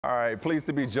All right, pleased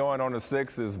to be joined on the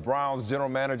 6 is Brown's general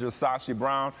manager, Sashi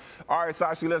Brown. All right,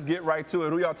 Sashi, let's get right to it.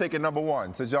 Who y'all taking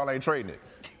 #1 since y'all ain't trading it?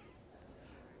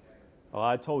 Oh,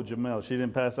 I told Jemele. She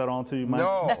didn't pass that on to you, Mike?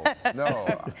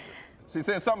 No. She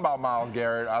said something about Myles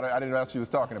Garrett. I didn't know what she was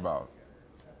talking about.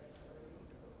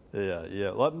 Yeah.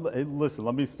 Hey, listen,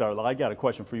 let me start. I got a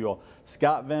question for you all.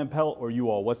 Scott Van Pelt or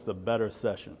you all, what's the better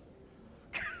session?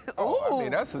 Oh, I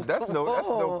mean, that's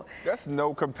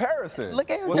no comparison. Look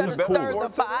at him trying to stir the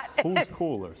pot. Who's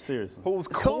cooler? Seriously. Who's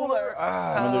cooler?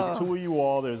 I mean, there's 2 of you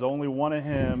all. There's only 1 of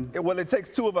him. Well, it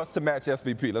takes 2 of us to match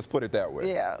SVP. Let's put it that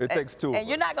way. Yeah. It takes 2 of us. And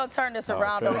you're not going to turn this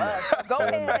around on us. So go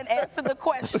ahead and answer the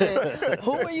question.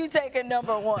 Who are you taking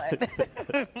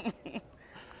 #1?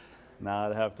 Nah,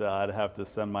 I'd have to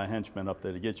send my henchmen up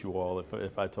there to get you all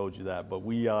if I told you that. But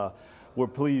we're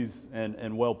pleased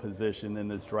and well positioned in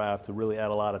this draft to really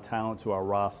add a lot of talent to our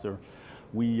roster.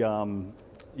 We,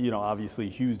 obviously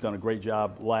Hugh's done a great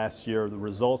job last year. The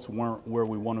results weren't where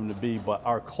we want them to be, but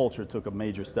our culture took a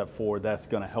major step forward. That's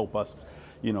going to help us,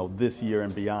 this year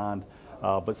and beyond.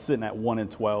 But sitting at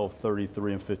 1-12,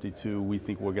 33-52, we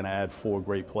think we're going to add 4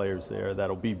 great players there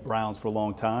that'll be Browns for a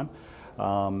long time.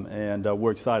 And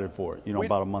we're excited for it,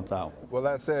 about a month out. Well,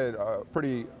 that said,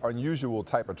 pretty unusual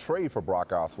type of trade for Brock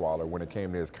Osweiler when it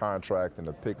came to his contract and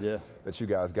the picks that you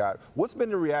guys got. What's been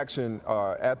the reaction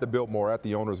at the Biltmore, at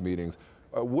the owners' meetings?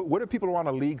 What have people around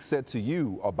the league said to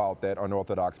you about that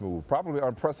unorthodox move? Probably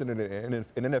unprecedented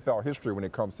in NFL history when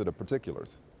it comes to the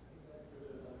particulars.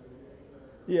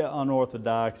 Yeah,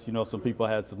 unorthodox. Some people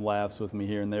had some laughs with me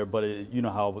here and there, but you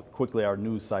know how quickly our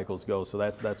news cycles go, so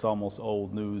that's almost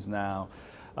old news now.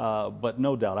 But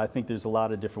no doubt, I think there's a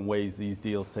lot of different ways these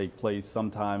deals take place.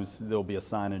 Sometimes there'll be a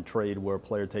sign and trade where a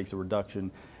player takes a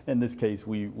reduction. In this case,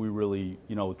 we really,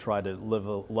 try to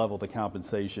level the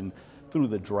compensation through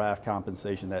the draft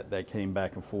compensation that came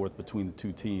back and forth between the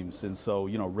 2 teams. And so,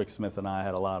 Rick Smith and I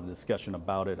had a lot of discussion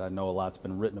about it. I know a lot's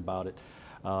been written about it.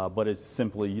 But it's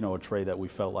simply, a trade that we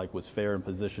felt like was fair and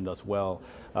positioned us well,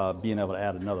 being able to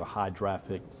add another high draft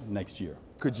pick next year.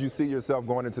 Could you see yourself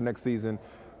going into next season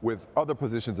with other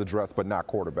positions addressed but not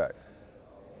quarterback?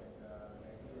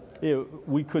 Yeah,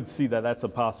 we could see that. That's a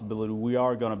possibility. We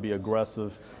are going to be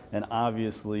aggressive and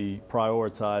obviously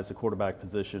prioritize the quarterback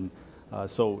position.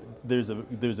 So there's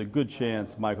a good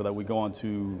chance, Michael, that we go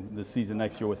into the season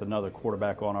next year with another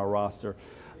quarterback on our roster.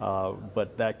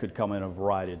 But that could come in a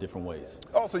variety of different ways.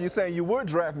 Oh, so you're saying you would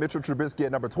draft Mitchell Trubisky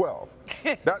at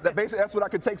 #12? Basically, that's what I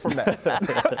could take from that.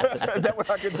 Is that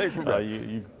what I could take from that?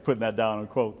 You putting that down in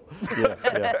quotes.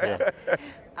 Yeah.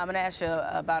 I'm going to ask you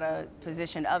about a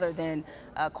position other than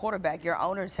quarterback. Your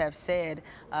owners have said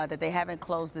that they haven't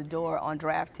closed the door on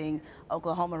drafting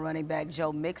Oklahoma running back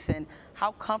Joe Mixon.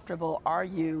 How comfortable are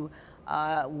you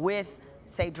with,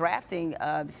 say, drafting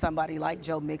somebody like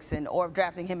Joe Mixon, or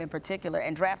drafting him in particular,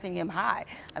 and drafting him high?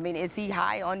 I mean, is he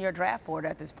high on your draft board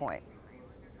at this point?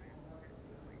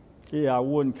 Yeah, I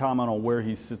wouldn't comment on where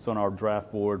he sits on our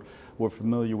draft board. We're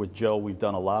familiar with Joe. We've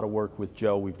done a lot of work with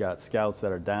Joe. We've got scouts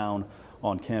that are down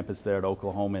on campus there at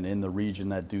Oklahoma and in the region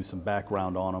that do some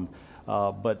background on him.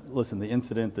 But listen, the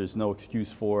incident, there's no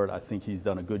excuse for it. I think he's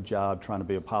done a good job trying to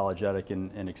be apologetic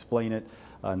and explain it,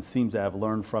 and seems to have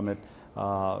learned from it.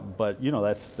 But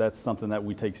that's something that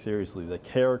we take seriously. The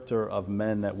character of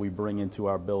men that we bring into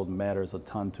our build matters a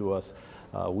ton to us.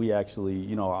 We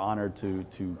actually, are honored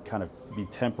to kind of be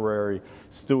temporary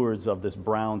stewards of this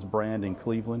Browns brand in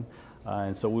Cleveland.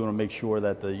 And so we want to make sure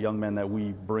that the young men that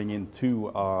we bring into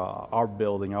our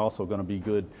building are also going to be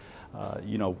good,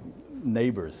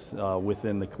 neighbors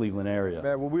within the Cleveland area.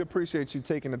 Man, well, we appreciate you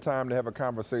taking the time to have a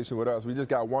conversation with us. We just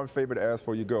got one favor to ask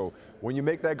before you go. When you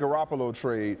make that Garoppolo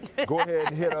trade, go ahead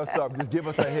and hit us up. Just give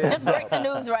us a heads up. Just break the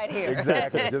news right here.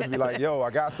 Exactly. Just be like, yo,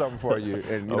 I got something for you.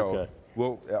 And, okay.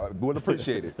 we'll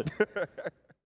appreciate it.